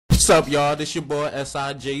What's up, y'all? This your boy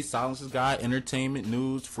SIJ, Silence's Guy, entertainment,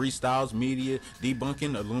 news, freestyles, media,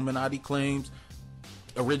 debunking, Illuminati claims,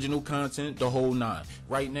 original content, the whole nine.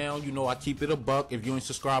 Right now, you know I keep it a buck. If you ain't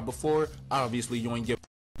subscribed before, obviously you ain't get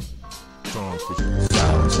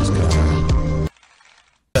Silence's Guy.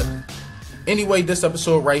 Anyway, this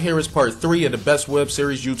episode right here is part 3 of the best web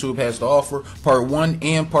series YouTube has to offer. Part 1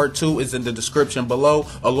 and part 2 is in the description below,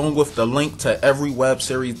 along with the link to every web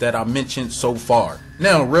series that I mentioned so far.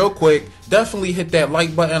 Now, real quick, definitely hit that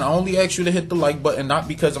like button. I only ask you to hit the like button, not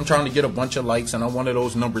because I'm trying to get a bunch of likes and I'm one of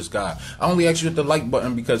those numbers guy. I only ask you to hit the like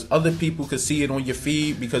button because other people can see it on your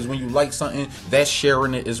feed, because when you like something, that's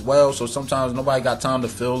sharing it as well. So sometimes nobody got time to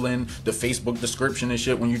fill in the Facebook description and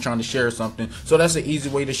shit when you're trying to share something. So that's an easy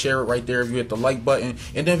way to share it right there if you hit the like button.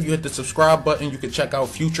 And then if you hit the subscribe button, you can check out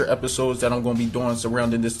future episodes that I'm going to be doing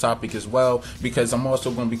surrounding this topic as well, because I'm also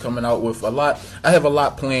going to be coming out with I have a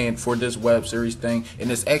lot planned for this web series thing. And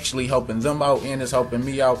it's actually helping them out and it's helping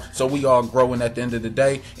me out, so we all growing at the end of the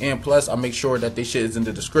day. And plus, I make sure that this shit is in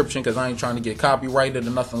the description, because I ain't trying to get copyrighted or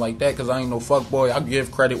nothing like that, because I ain't no fuckboy. I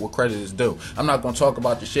give credit where credit is due. I'm not gonna talk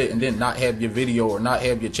about the shit and then not have your video or not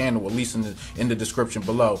have your channel at least in the description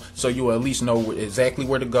below, so you will at least know exactly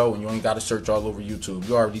where to go and you ain't gotta search all over YouTube.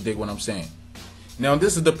 You already dig what I'm saying. Now,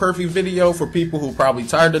 this is the perfect video for people who probably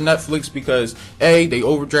tired of Netflix because A, they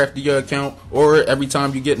overdrafted your account, or every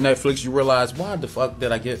time you get Netflix you realize, why the fuck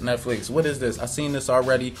did I get Netflix? What is this? I seen this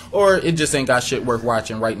already. Or it just ain't got shit worth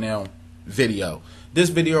watching right now video. This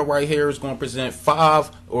video right here is going to present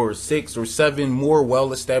 5 or 6 or 7 more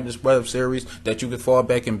well-established web series that you can fall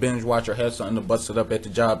back and binge watch or have something to bust it up at the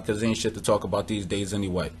job, because there ain't shit to talk about these days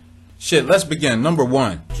anyway. Shit, let's begin. Number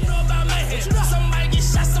 1.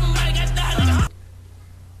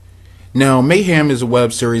 Now, Mayhem is a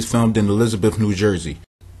web series filmed in Elizabeth, New Jersey.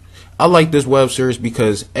 I like this web series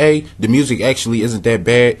because A, the music actually isn't that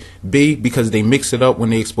bad, B, because they mix it up when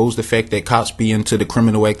they expose the fact that cops be into the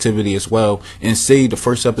criminal activity as well, and C, the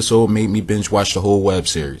first episode made me binge watch the whole web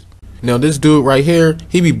series. Now, this dude right here,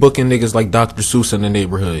 he be booking niggas like Dr. Seuss in the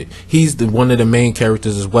neighborhood. He's one of the main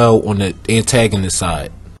characters as well on the antagonist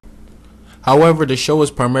side. However, the show is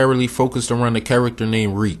primarily focused around a character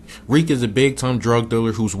named Reek. Reek is a big-time drug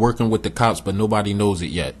dealer who's working with the cops, but nobody knows it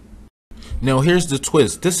yet. Now, here's the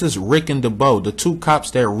twist. This is Rick and DeBo, the 2 cops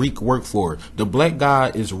that Reek work for. The black guy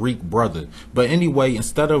is Reek's brother. But anyway,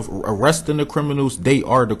 instead of arresting the criminals, they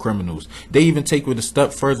are the criminals. They even take it a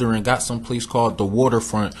step further and got some place called the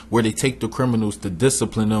Waterfront, where they take the criminals to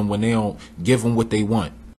discipline them when they don't give them what they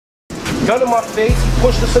want. Gun in my face,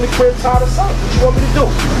 pushed us in the crib, tied us up. What you want me to do?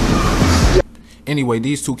 Anyway,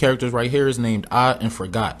 these 2 characters right here is named I and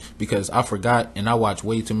Forgot, because I forgot and I watch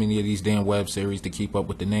way too many of these damn web series to keep up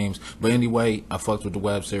with the names. But anyway, I fucked with the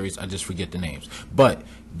web series, I just forget the names. But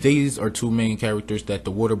these are 2 main characters that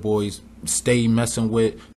the Water Boys stay messing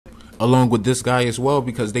with, along with this guy as well,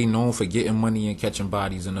 because they known for getting money and catching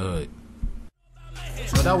bodies in the hood.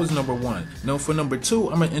 So that was number 1. Now for number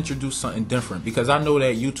 2, I'm going to introduce something different, because I know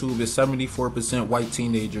that YouTube is 74% white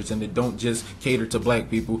teenagers and it don't just cater to black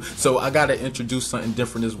people. So I got to introduce something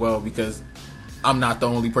different as well, because I'm not the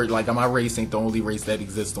only person. Like, my race ain't the only race that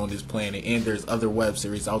exists on this planet, and there's other web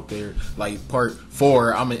series out there. Like part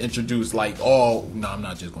 4, I'm going to introduce like all, no, I'm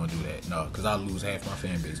not just going to do that. No, because I'll lose half my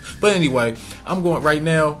fan base. But anyway, I'm going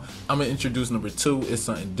to introduce number 2. It's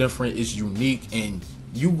something different, it's unique, and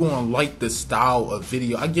you gonna like the style of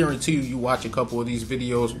video. I guarantee you watch a couple of these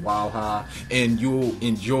videos while high and you'll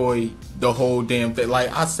enjoy the whole damn thing.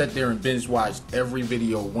 Like, I sat there and binge watched every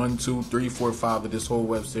video, 1, 2, 3, 4, 5 of this whole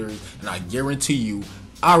web series, and I guarantee you,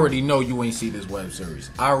 I already know you ain't see this web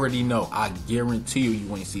series. I already know. I guarantee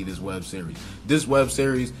you ain't see this web series. This web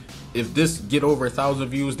series, if this get over 1,000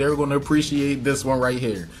 views, they're gonna appreciate this one right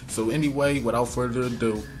here. So anyway, without further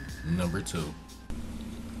ado, number 2.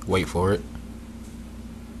 Wait for it.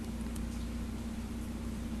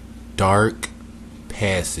 Dark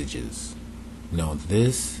Passages. Now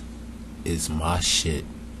this is my shit.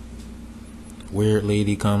 Weird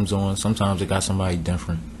lady comes on. Sometimes it got somebody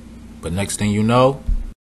different, but next thing you know,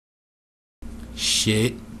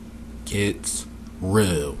 shit gets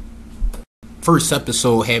real. First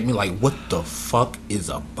episode had me like, what the fuck is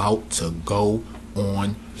about to go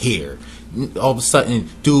on here? All of a sudden,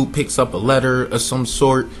 dude picks up a letter of some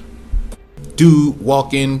sort. Dude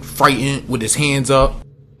walking frightened with his hands up.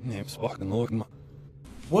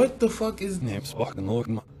 What the fuck is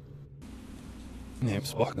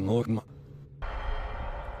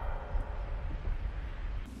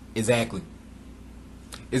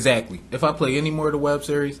Exactly. If I play any more of the web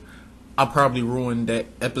series, I'll probably ruin that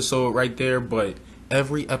episode right there, but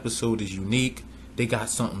every episode is unique. they got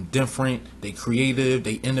something different, they creative,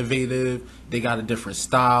 they innovative, they got a different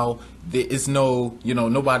style. There is no,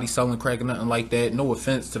 nobody selling crack or nothing like that. No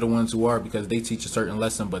offense to the ones who are, because they teach a certain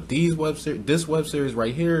lesson. But this web series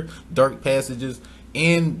right here, Dark Passages,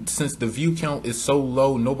 and since the view count is so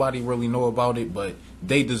low, nobody really know about it, but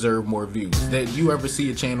they deserve more views. That you ever see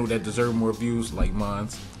a channel that deserve more views like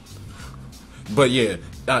mine's? But yeah,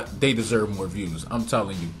 they deserve more views. I'm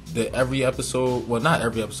telling you, that every episode, well, not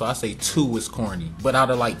every episode, I say 2 is corny, but out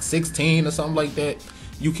of like 16 or something like that,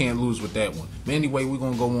 you can't lose with that one. But anyway, we're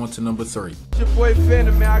gonna go on to number 3. Your boy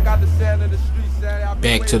Phantom, man. I got the sound of the streets.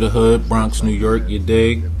 Back to the hood, Bronx, New York, you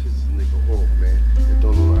dig?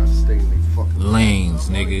 Lanes,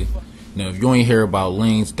 nigga. Now, if you ain't hear about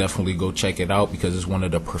Lanes, definitely go check it out, because it's one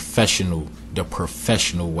of the professional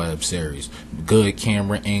web series. Good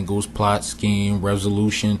camera angles, plot, scheme,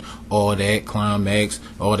 resolution, all that, climax,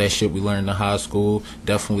 all that shit we learned in high school.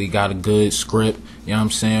 Definitely got a good script. You know what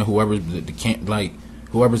I'm saying?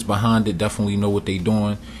 Whoever's behind it definitely know what they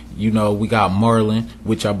doing. We got Marlon,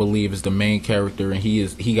 which I believe is the main character, and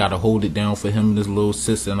he got to hold it down for him and his little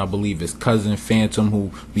sister, and I believe his cousin Phantom,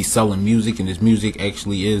 who be selling music, and his music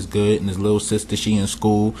actually is good, and his little sister, she in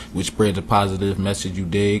school, which spreads a positive message, you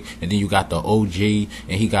dig. And then you got the OG,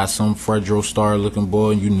 and he got some Fredro Star looking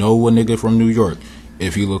boy, and a nigga from New York,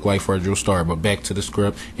 if you look like Fredro Star. But back to the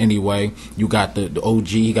script. Anyway, you got the OG,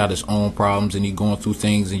 he got his own problems and he going through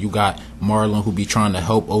things, and you got Marlon, who be trying to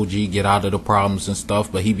help OG get out of the problems and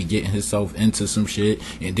stuff, but he be getting himself into some shit.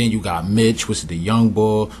 And then you got Mitch, which is the young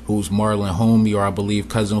boy, who's Marlon homie, or I believe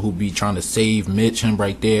cousin, who be trying to save Mitch, him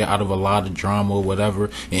right there, out of a lot of drama or whatever,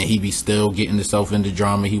 and he be still getting himself into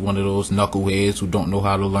drama. He one of those knuckleheads who don't know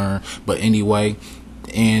how to learn. But anyway,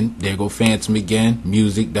 and there go Phantom again.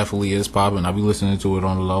 Music definitely is popping. I'll be listening to it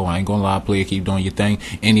on the low. I ain't gonna lie, play it, keep doing your thing.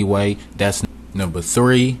 Anyway, that's number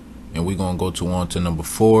 3, and we're gonna go on to number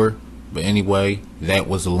 4. But anyway, that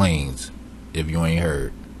was Lanes, if you ain't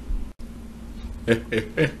heard.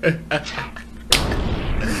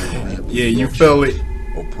 Yeah, you feel it.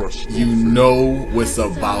 You know what's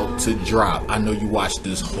about to drop. I know you watched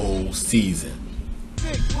this whole season.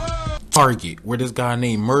 Target, where this guy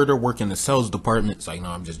named Murder work in the sales department. It's like, no,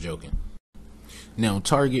 I'm just joking. Now,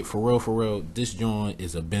 Target, for real, this joint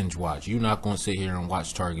is a binge watch. You're not going to sit here and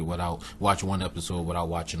watch Target watch one episode without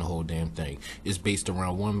watching the whole damn thing. It's based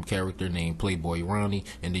around one character named Playboy Ronnie,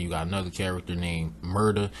 and then you got another character named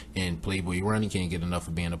Murder, and Playboy Ronnie can't get enough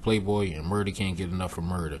of being a playboy, and Murder can't get enough of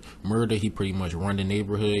Murder. Murder, he pretty much run the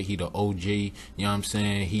neighborhood. He the OG, you know what I'm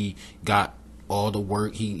saying? He got all the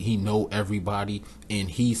work, he know everybody, and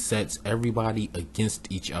he sets everybody against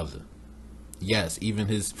each other. Yes, even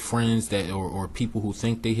his friends that or people who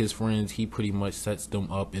think they his friends, he pretty much sets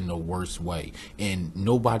them up in the worst way, and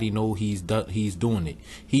nobody know he's doing it.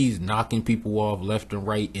 He's knocking people off left and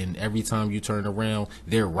right, and every time you turn around,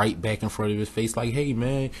 they're right back in front of his face like, hey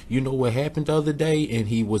man, you know what happened the other day? And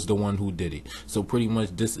he was the one who did it. So pretty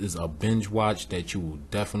much this is a binge watch that you will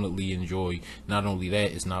definitely enjoy. Not only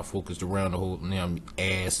that, it's not focused around the whole damn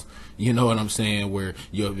ass, you know what I'm saying, where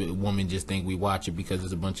your woman just think we watch it because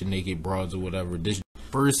it's a bunch of naked broads or whatever. This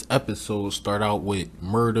first episode start out with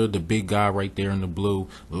Murder, the big guy right there in the blue,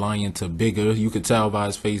 lying to Bigger. You could tell by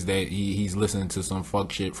his face that he's listening to some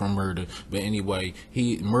fuck shit from Murder. But anyway,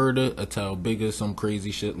 Murder tell Bigger some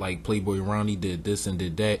crazy shit like Playboy Ronnie did this and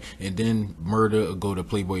did that, and then Murder go to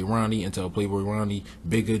Playboy Ronnie and tell Playboy Ronnie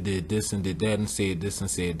Bigger did this and did that and said this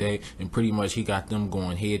and said that, and pretty much he got them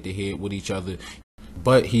going head to head with each other.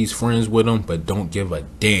 But he's friends with them, but don't give a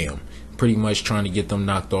damn. Pretty much trying to get them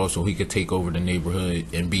knocked off so he could take over the neighborhood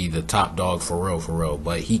and be the top dog for real.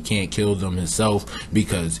 But he can't kill them himself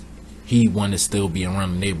because he want to still be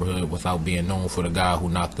around the neighborhood without being known for the guy who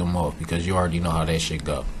knocked them off, because you already know how that shit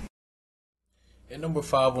go. And number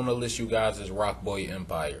 5 on the list, you guys, is Rock Boy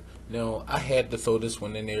Empire. Now, I had to throw this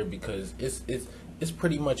one in there because it's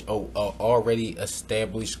pretty much a already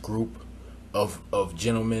established group of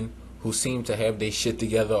gentlemen who seem to have their shit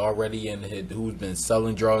together already, and who's been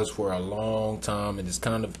selling drugs for a long time, and is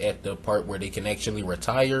kind of at the part where they can actually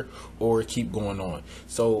retire or keep going on.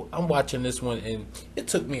 So I'm watching this one, and it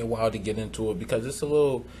took me a while to get into it because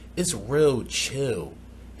it's real chill.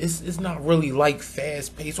 It's not really like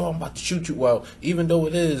fast paced. Oh, I'm about to shoot you. Well, even though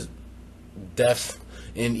it is death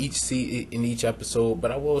in each episode, but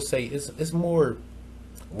I will say it's more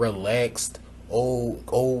relaxed.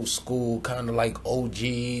 Old school, kind of like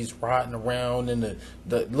OGs riding around in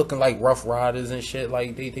the looking like Rough Riders and shit.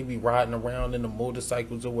 Like they be riding around in the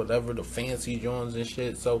motorcycles or whatever, the fancy joints and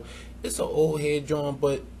shit. So it's an old head joint,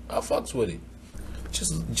 but I fucks with it.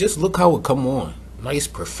 Just look how it come on. Nice,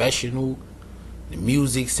 professional. The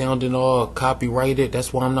music sounding all copyrighted.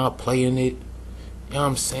 That's why I'm not playing it. You know what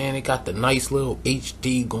I'm saying? It got the nice little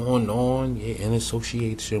HD going on, yeah, in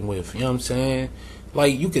association with, you know what I'm saying?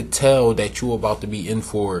 Like, you could tell that you're about to be in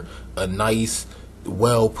for a nice,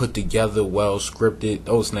 well put together, well scripted.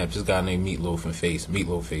 Oh snap, this guy named Meatloaf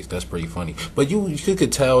Face, that's pretty funny. But you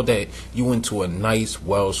could tell that you into a nice,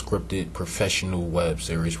 well scripted, professional web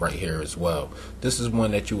series right here as well. This is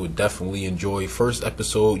one that you would definitely enjoy. First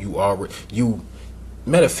episode,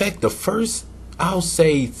 matter of fact, the first, I'll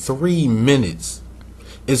say 3 minutes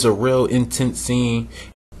is a real intense scene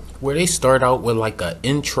where they start out with like an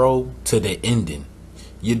intro to the ending.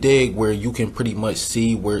 You dig, where you can pretty much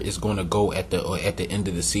see where it's going to go at the end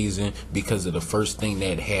of the season, because of the first thing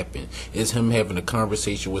that happened is him having a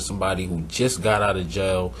conversation with somebody who just got out of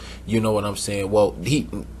jail. You know what I'm saying? Well,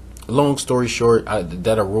 long story short,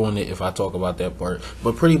 that'll ruin it if I talk about that part,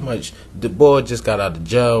 but pretty much the boy just got out of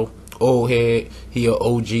jail. Old head, he a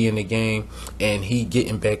OG in the game, and he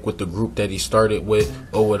getting back with the group that he started with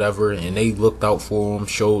or whatever, and they looked out for him,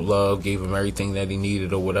 showed love, gave him everything that he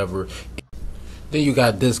needed or whatever. Then you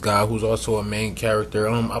got this guy who's also a main character.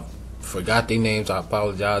 I forgot their names, I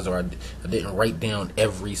apologize, or I didn't write down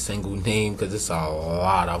every single name because it's a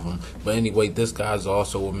lot of them. But anyway, this guy's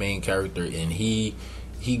also a main character, and he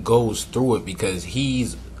goes through it because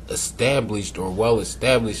he's established or well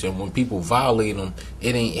established, and when people violate him,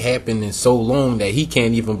 it ain't happened in so long that he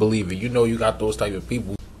can't even believe it. You know, you got those type of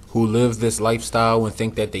people who live this lifestyle and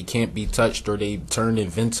think that they can't be touched, or they turn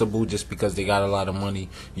invincible just because they got a lot of money.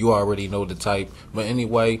 You already know the type. But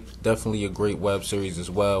anyway, definitely a great web series as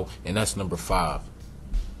well, and that's number 5.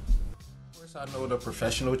 I know the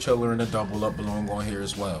Professional Chiller and the Double Up belong on here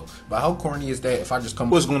as well. But how corny is that if I just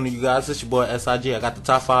come... What's going on, you guys? It's your boy SIG. I got the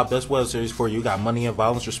top 5 best web series for you. You got Money and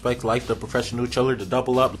Violence, Respect Life, the Professional Chiller, the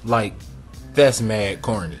Double Up. Like, that's mad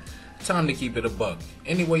corny. Time to keep it a buck.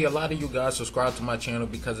 Anyway, a lot of you guys subscribe to my channel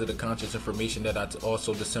because of the conscious information that I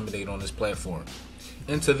also disseminate on this platform.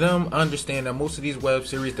 And to them, I understand that most of these web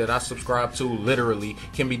series that I subscribe to literally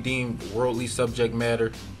can be deemed worldly subject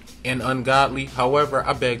matter and ungodly. However,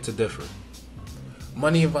 I beg to differ.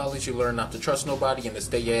 Money and Violence, you learn not to trust nobody and to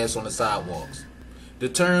stay your ass on the sidewalks. The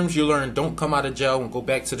Terms, you learn don't come out of jail and go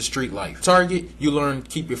back to the street life. Target, you learn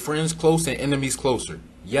keep your friends close and enemies closer.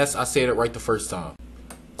 Yes, I said it right the first time.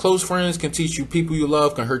 Close friends can teach you people you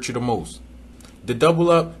love can hurt you the most. The Double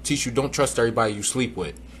Up teach you don't trust everybody you sleep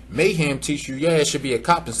with. Mayhem teach you your ass should be a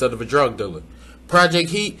cop instead of a drug dealer.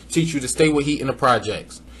 Project Heat teach you to stay with heat in the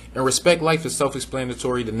projects. And Respect Life is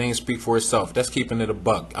self-explanatory. The name speak for itself. That's keeping it a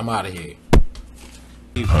buck. I'm out of here.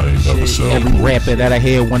 Every rapper that I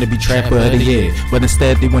hear wanna be trapper of the year, but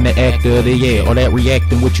instead they wanna actor of the year. All that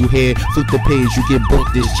reacting what you hear, flip the page, you get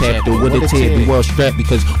booked this chapter with a tear. Be well strapped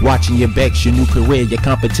because watching your back's your new career. Your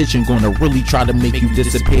competition gonna really try to make you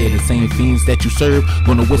disappear. The same fiends that you serve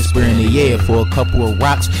gonna whisper in the air for a couple of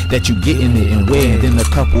rocks that you get in it and wear. And then a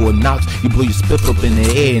couple of knocks, you blow your spit up in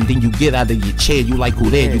the air, and then you get out of your chair. You like who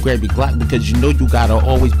there? You grab your Glock because you know you gotta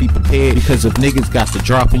always be prepared. Because if niggas got to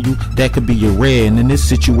drop on you, that could be your rare. And in this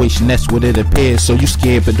situation, that's what it appears. So you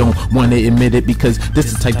scared but don't want to admit it, because this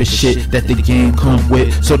is the type of shit that the game come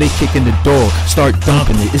with. So they kick in the door, start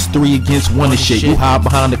dumping it. It's 3 against 1 and shit. You hide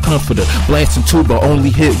behind the comforter, blasting 2 but only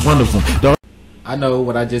hit 1 of them. I know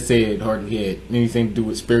what I just said hardly had anything to do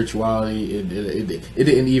with spirituality. It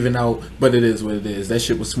didn't even out, but it is what it is. That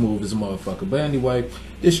shit was smooth as a motherfucker. But anyway,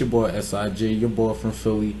 this your boy SIG, your boy from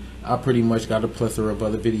Philly. I pretty much got a plethora of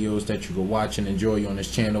other videos that you can watch and enjoy on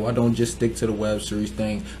this channel. I don't just stick to the web series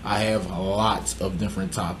thing. I have lots of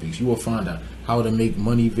different topics. You will find a how to make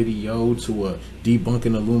money video, to a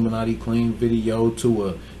debunking Illuminati claim video, to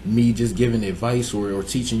a me just giving advice or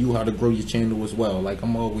teaching you how to grow your channel as well. Like,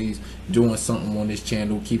 I'm always doing something on this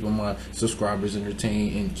channel, keeping my subscribers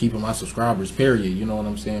entertained and keeping my subscribers, period. You know what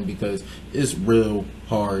I'm saying? Because it's real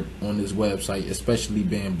hard on this website, especially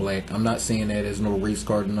being black. I'm not saying that as no race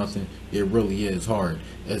card or nothing. It really is hard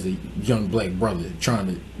as a young black brother trying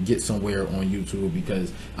to get somewhere on YouTube,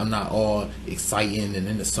 because I'm not all exciting and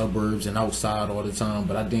in the suburbs and outside all the time,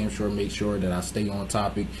 but I damn sure make sure that I stay on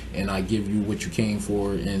topic and I give you what you came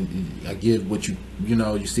for, and I give what you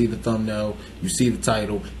know, you see the thumbnail, you see the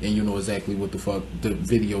title, and you know exactly what the fuck the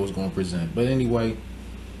video is going to present. But anyway,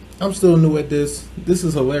 I'm still new at this. This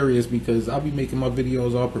is hilarious because I'll be making my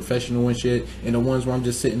videos all professional and shit, and the ones where I'm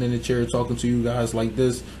just sitting in the chair talking to you guys like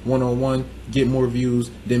this, one-on-one, get more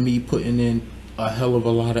views than me putting in a hell of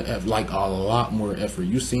a lot of effort, like a lot more effort.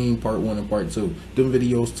 You seen part 1 and part 2. Them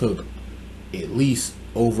videos took at least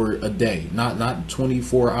over a day, not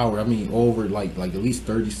 24 hours. I mean over like at least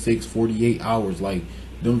 36, 48 hours. Like,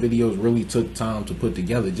 them videos really took time to put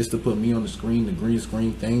together, just to put me on the screen, the green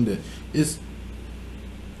screen thing. It's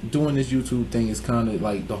doing this YouTube thing is kind of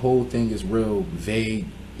like, the whole thing is real vague,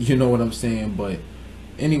 you know what I'm saying? But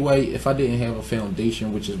anyway, if I didn't have a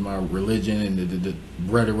foundation, which is my religion and the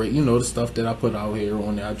rhetoric, you know, the stuff that I put out here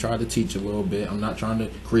on there, I try to teach a little bit. I'm not trying to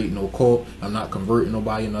create no cult. I'm not converting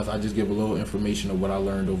nobody or nothing. I just give a little information of what I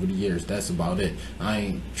learned over the years. That's about it. I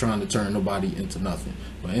ain't trying to turn nobody into nothing.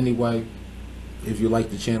 But anyway, if you like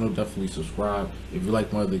the channel, definitely subscribe. If you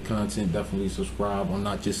like my other content, definitely subscribe. I'm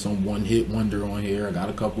not just some one-hit wonder on here. I got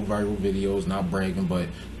a couple viral videos, not bragging, but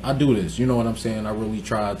I do this. You know what I'm saying? I really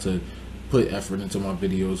try to put effort into my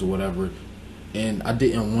videos or whatever. And I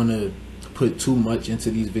didn't want to put too much into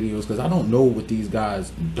these videos because I don't know what these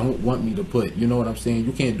guys don't want me to put. You know what I'm saying?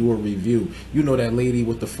 You can't do a review. You know that lady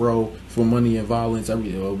with the fro for Money and Violence,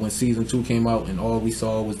 when season 2 came out and all we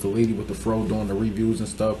saw was the lady with the fro doing the reviews and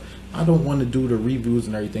stuff. I don't want to do the reviews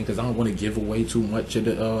and everything because I don't want to give away too much of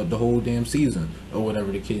the whole damn season or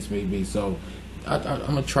whatever the case may be. So I'm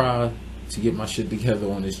gonna try to get my shit together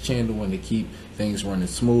on this channel and to keep things running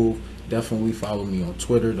smooth. Definitely follow me on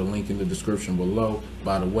Twitter, the link in the description below.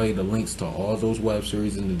 By the way, the links to all those web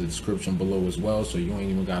series in the description below as well, so you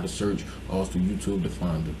ain't even got to search all through YouTube to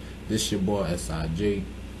find them. This your boy SIJ.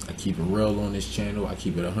 I keep it real on this channel. I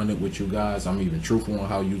keep it 100 with you guys. I'm even truthful on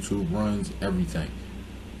how YouTube runs, everything.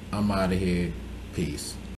 I'm out of here. Peace.